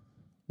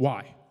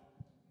 Why?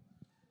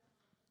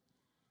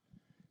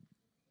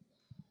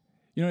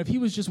 You know, if he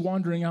was just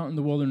wandering out in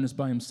the wilderness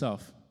by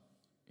himself,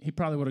 he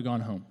probably would have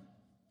gone home.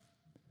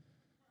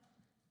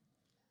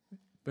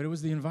 But it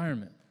was the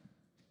environment.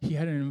 He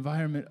had an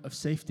environment of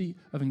safety,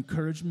 of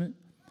encouragement,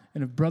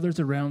 and of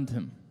brothers around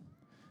him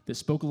that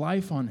spoke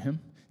life on him,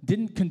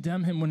 didn't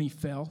condemn him when he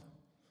fell,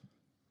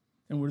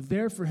 and were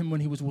there for him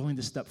when he was willing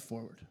to step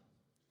forward.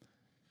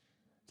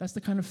 That's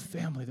the kind of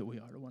family that we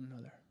are to one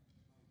another.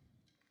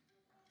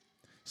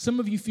 Some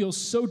of you feel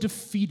so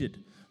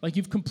defeated, like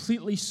you've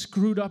completely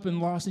screwed up and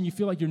lost, and you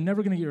feel like you're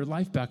never going to get your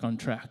life back on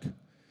track.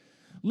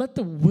 Let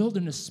the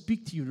wilderness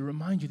speak to you to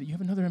remind you that you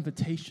have another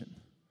invitation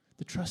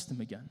to trust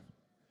him again,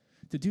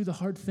 to do the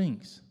hard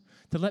things,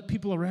 to let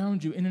people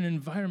around you in an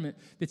environment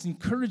that's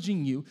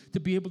encouraging you to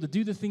be able to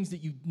do the things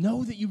that you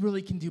know that you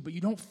really can do, but you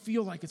don't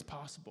feel like it's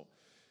possible.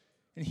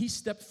 And he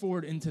stepped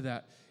forward into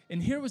that.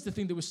 And here was the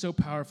thing that was so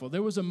powerful.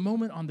 There was a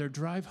moment on their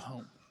drive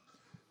home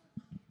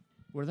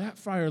where that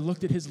friar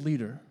looked at his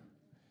leader,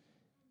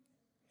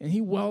 and he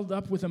welled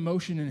up with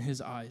emotion in his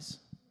eyes.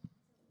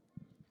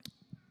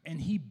 And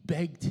he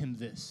begged him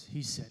this.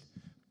 He said,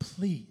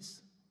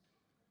 please,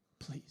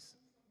 please,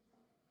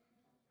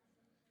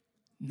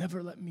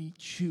 never let me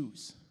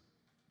choose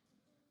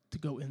to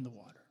go in the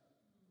water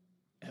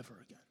ever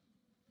again.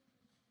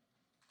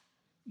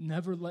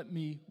 Never let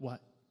me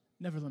what?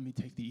 Never let me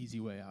take the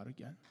easy way out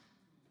again.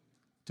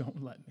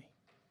 Don't let me.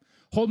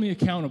 Hold me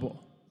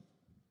accountable.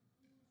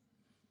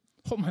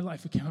 Hold my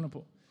life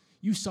accountable.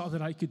 You saw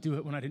that I could do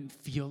it when I didn't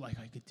feel like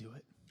I could do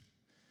it.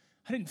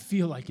 I didn't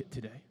feel like it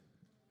today.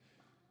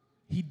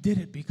 He did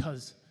it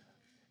because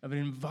of an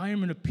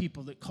environment of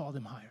people that called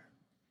him higher.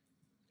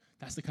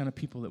 That's the kind of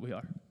people that we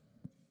are.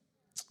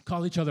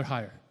 Call each other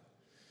higher.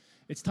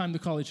 It's time to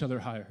call each other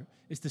higher.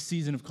 It's the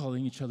season of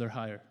calling each other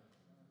higher.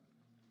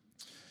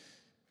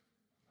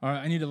 All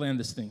right, I need to land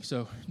this thing.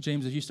 So,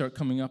 James, as you start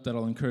coming up,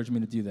 that'll encourage me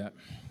to do that.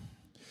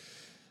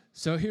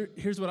 So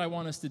here's what I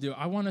want us to do.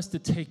 I want us to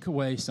take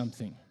away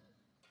something.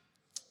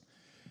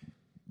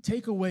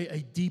 Take away a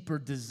deeper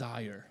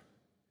desire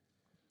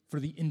for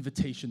the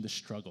invitation to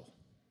struggle.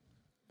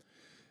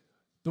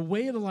 The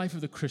way of the life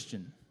of the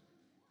Christian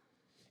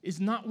is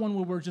not one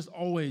where we're just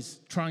always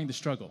trying to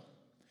struggle.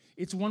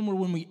 It's one where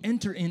when we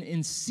enter in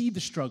and see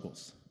the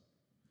struggles,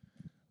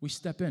 we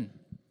step in.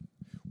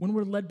 When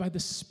we're led by the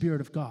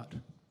Spirit of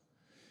God.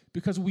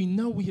 Because we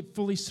know we have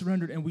fully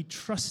surrendered and we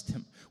trust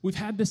him. We've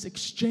had this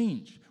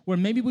exchange where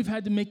maybe we've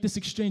had to make this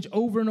exchange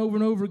over and over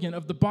and over again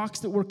of the box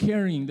that we're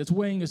carrying that's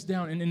weighing us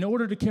down. And in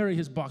order to carry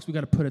his box, we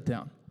got to put it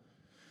down.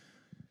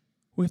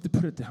 We have to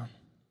put it down.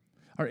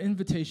 Our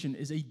invitation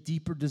is a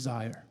deeper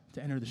desire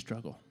to enter the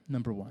struggle,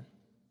 number one.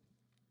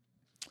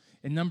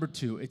 And number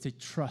two, it's a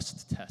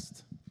trust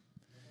test.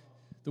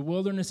 The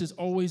wilderness is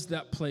always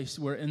that place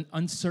where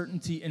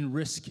uncertainty and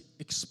risk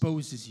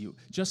exposes you.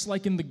 Just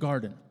like in the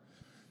garden,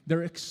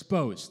 they're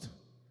exposed.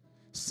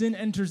 Sin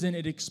enters in,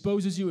 it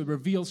exposes you, it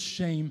reveals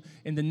shame,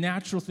 and the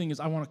natural thing is,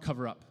 I want to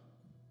cover up.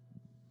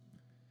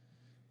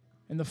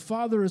 And the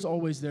Father is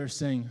always there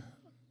saying,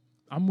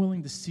 I'm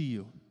willing to see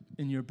you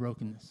in your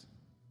brokenness.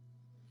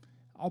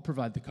 I'll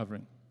provide the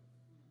covering.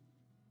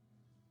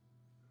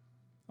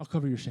 I'll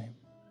cover your shame.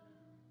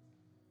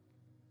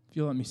 If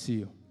you'll let me see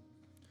you.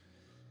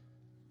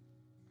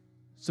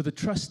 So the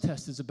trust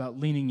test is about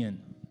leaning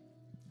in.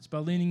 It's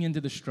about leaning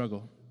into the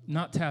struggle,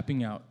 not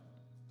tapping out.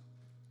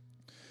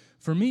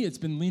 For me, it's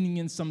been leaning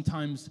in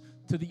sometimes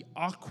to the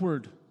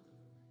awkward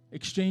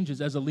exchanges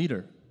as a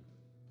leader.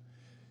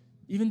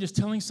 Even just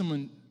telling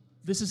someone,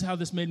 this is how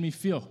this made me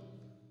feel.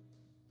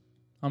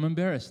 I'm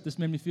embarrassed. This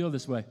made me feel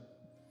this way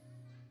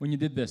when you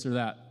did this or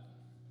that.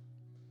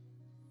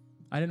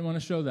 I didn't want to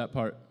show that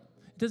part.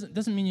 It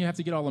doesn't mean you have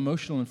to get all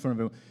emotional in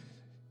front of everyone.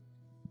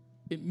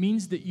 It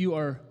means that you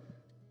are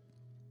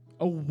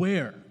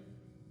aware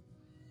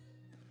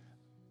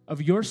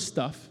of your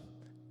stuff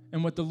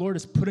and what the Lord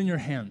has put in your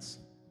hands.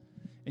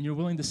 And you're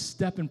willing to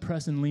step and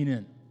press and lean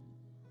in.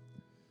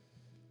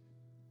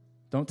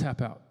 Don't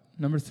tap out.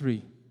 Number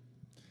three,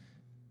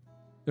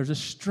 there's a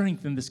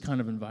strength in this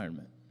kind of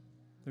environment.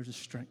 There's a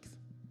strength.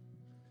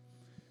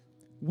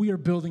 We are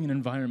building an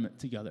environment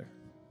together.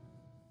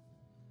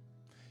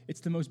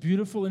 It's the most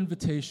beautiful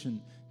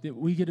invitation that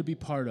we get to be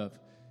part of.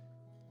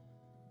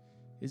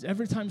 Is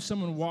every time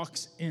someone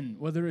walks in,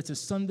 whether it's a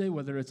Sunday,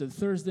 whether it's a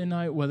Thursday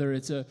night, whether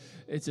it's a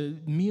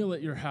meal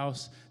at your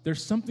house,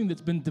 there's something that's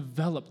been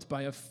developed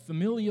by a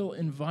familial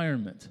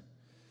environment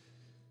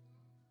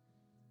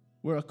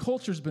where a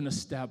culture's been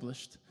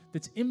established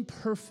that's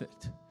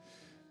imperfect,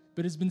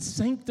 but has been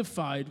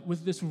sanctified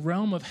with this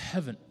realm of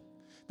heaven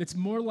that's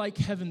more like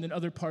heaven than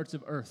other parts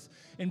of earth.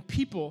 And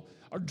people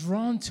are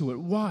drawn to it.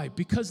 Why?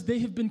 Because they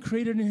have been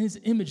created in his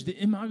image. The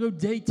Imago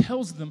Dei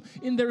tells them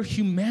in their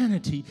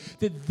humanity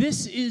that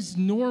this is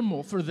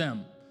normal for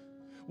them.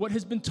 What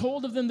has been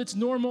told of them that's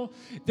normal,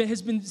 that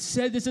has been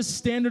said is a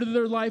standard of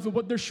their life of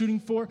what they're shooting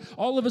for,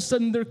 all of a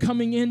sudden they're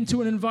coming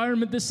into an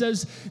environment that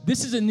says,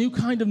 this is a new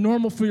kind of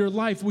normal for your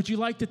life. Would you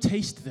like to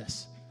taste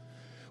this?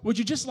 Would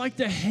you just like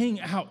to hang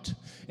out?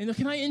 And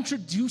can I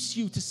introduce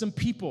you to some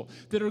people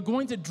that are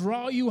going to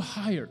draw you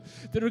higher,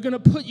 that are going to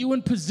put you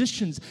in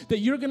positions that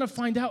you're going to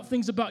find out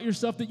things about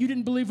yourself that you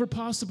didn't believe were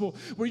possible,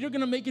 where you're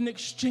going to make an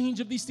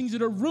exchange of these things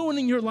that are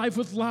ruining your life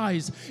with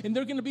lies, and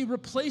they're going to be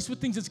replaced with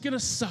things that's going to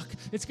suck,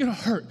 it's going to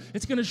hurt,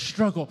 it's going to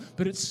struggle,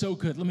 but it's so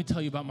good. Let me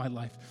tell you about my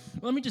life.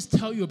 Let me just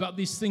tell you about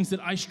these things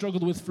that I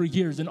struggled with for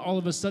years, and all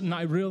of a sudden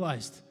I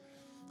realized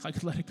I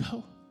could let it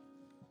go.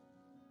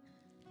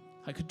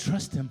 I could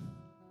trust him.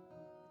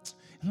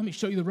 And let me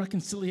show you the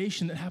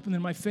reconciliation that happened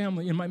in my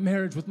family, in my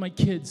marriage, with my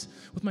kids,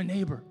 with my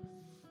neighbor.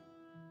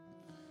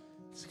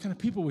 It's the kind of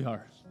people we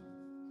are.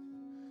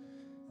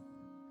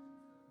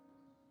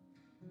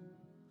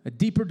 A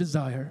deeper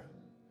desire,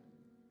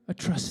 a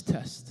trust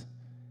test,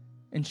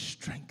 and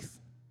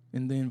strength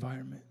in the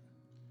environment.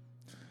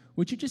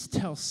 Would you just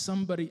tell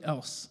somebody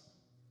else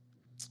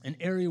an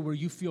area where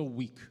you feel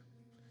weak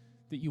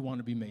that you want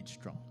to be made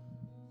strong?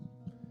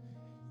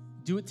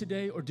 Do it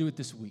today or do it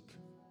this week.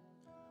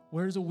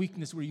 Where's a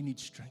weakness where you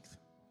need strength?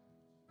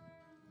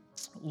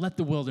 Let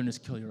the wilderness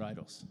kill your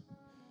idols.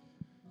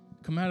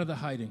 Come out of the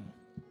hiding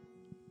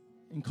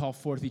and call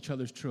forth each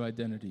other's true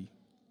identity.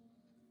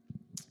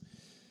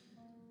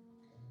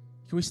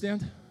 Can we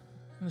stand?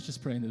 Let's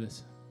just pray into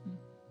this.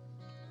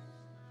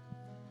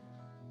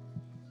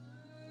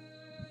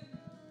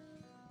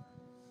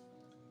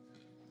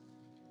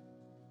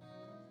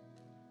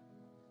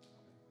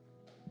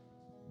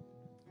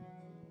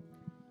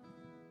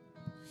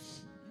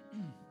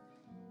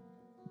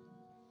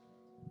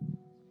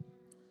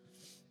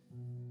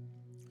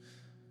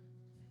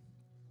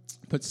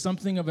 Put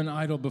something of an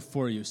idol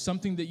before you,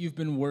 something that you've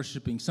been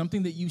worshiping,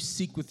 something that you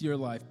seek with your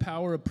life,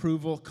 power,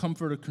 approval,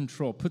 comfort, or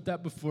control. Put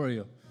that before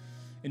you.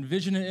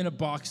 Envision it in a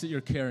box that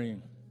you're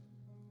carrying.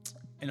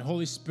 And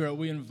Holy Spirit,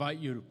 we invite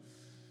you to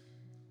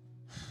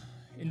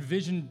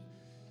envision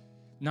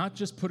not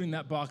just putting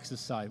that box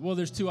aside. Well,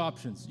 there's two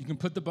options. You can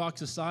put the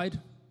box aside,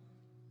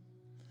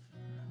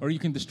 or you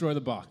can destroy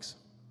the box.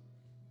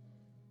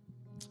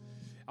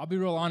 I'll be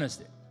real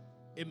honest.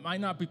 It might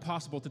not be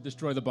possible to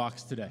destroy the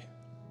box today.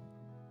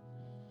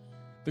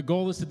 The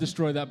goal is to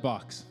destroy that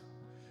box.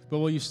 But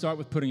will you start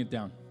with putting it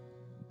down?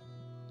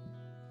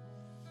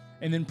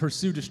 And then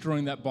pursue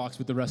destroying that box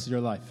with the rest of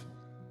your life.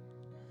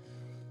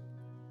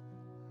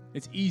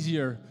 It's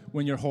easier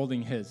when you're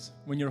holding his,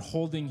 when you're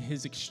holding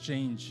his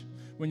exchange,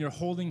 when you're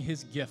holding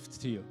his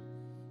gift to you.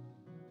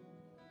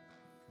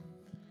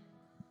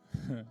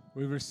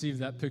 We receive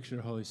that picture,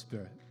 Holy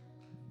Spirit.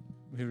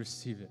 We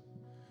receive it.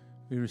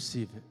 We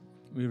receive it.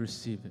 We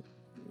receive it.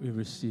 We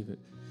receive it.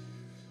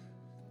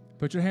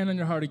 Put your hand on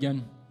your heart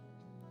again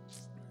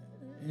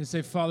and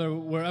say, Father,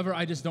 wherever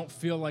I just don't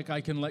feel like I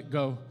can let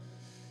go,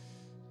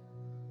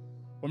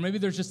 or maybe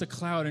there's just a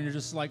cloud and you're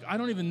just like, I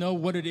don't even know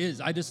what it is.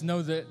 I just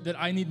know that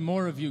I need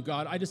more of you,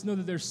 God. I just know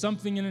that there's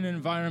something in an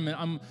environment.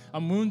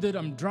 I'm wounded,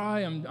 I'm dry,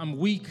 I'm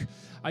weak.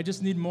 I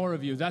just need more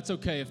of you. That's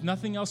okay. If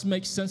nothing else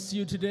makes sense to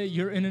you today,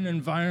 you're in an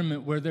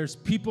environment where there's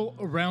people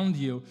around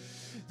you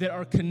that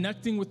are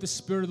connecting with the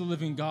Spirit of the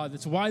living God.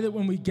 That's why that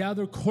when we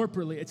gather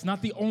corporately, it's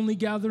not the only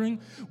gathering.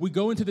 We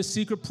go into the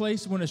secret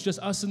place when it's just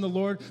us and the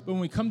Lord, but when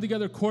we come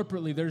together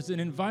corporately, there's an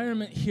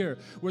environment here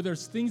where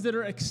there's things that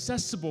are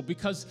accessible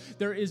because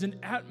there is an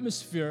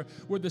atmosphere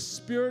where the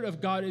Spirit of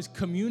God is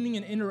communing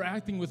and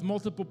interacting with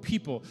multiple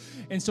people.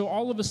 And so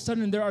all of a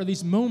sudden there are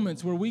these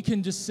moments where we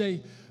can just say,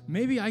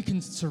 maybe I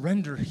can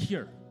surrender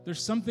here.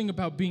 There's something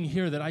about being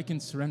here that I can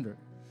surrender.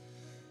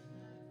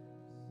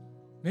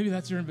 Maybe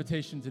that's your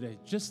invitation today.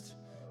 Just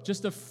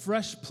a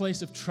fresh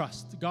place of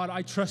trust. God,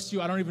 I trust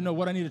you. I don't even know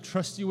what I need to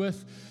trust you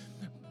with,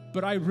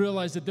 but I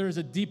realize that there is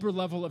a deeper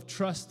level of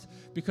trust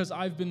because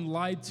I've been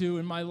lied to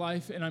in my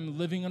life, and I'm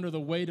living under the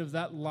weight of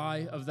that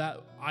lie, of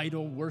that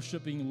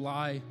idol-worshiping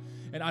lie,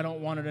 and I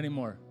don't want it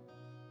anymore.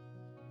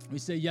 We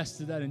say yes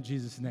to that in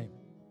Jesus' name.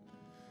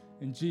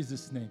 In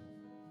Jesus' name.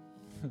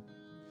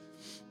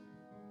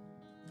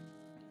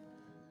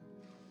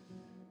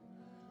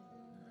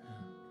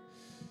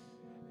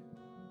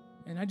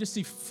 And I just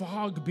see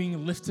fog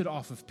being lifted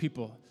off of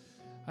people.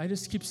 I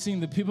just keep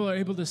seeing that people are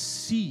able to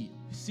see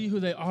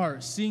who they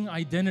are, seeing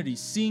identity,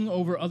 seeing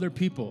over other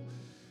people,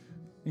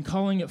 and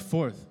calling it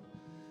forth.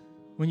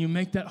 When you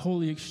make that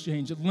holy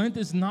exchange, Lent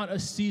is not a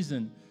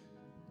season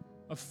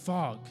of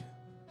fog.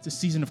 It's a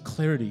season of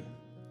clarity.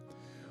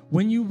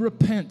 When you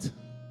repent,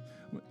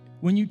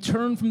 when you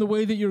turn from the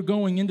way that you're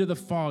going into the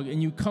fog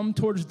and you come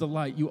towards the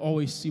light, you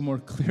always see more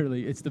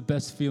clearly. It's the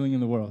best feeling in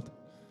the world.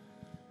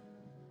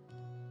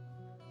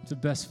 It's the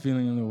best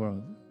feeling in the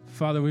world.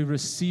 Father, we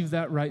receive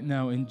that right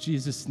now in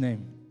Jesus'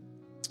 name.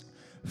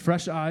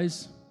 Fresh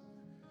eyes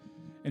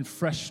and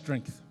fresh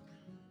strength.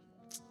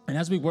 And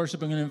as we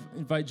worship, I'm going to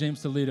invite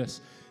James to lead us.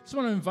 I just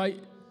want to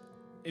invite,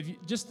 if you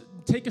just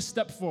take a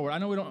step forward. I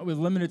know we don't have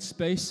limited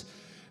space,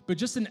 but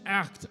just an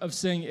act of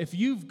saying, if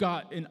you've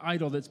got an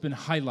idol that's been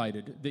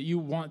highlighted, that you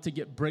want to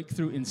get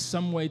breakthrough in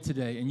some way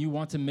today, and you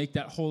want to make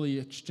that holy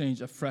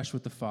exchange afresh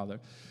with the Father,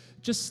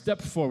 just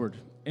step forward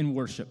in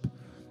worship.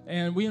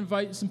 And we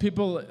invite some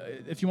people,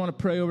 if you want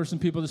to pray over some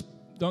people, just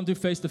don't do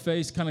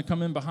face-to-face, kind of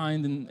come in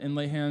behind and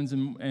lay hands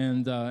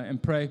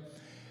and pray.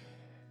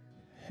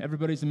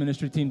 Everybody's a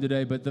ministry team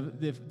today, but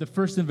the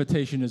first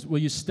invitation is, will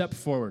you step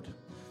forward?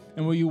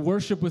 And will you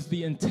worship with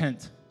the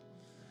intent,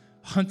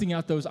 hunting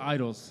out those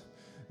idols,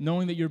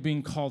 knowing that you're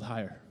being called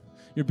higher.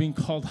 You're being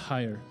called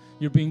higher.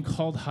 You're being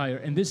called higher.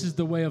 And this is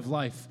the way of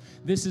life.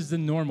 This is the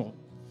normal.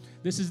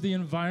 This is the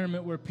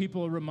environment where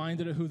people are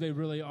reminded of who they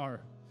really are.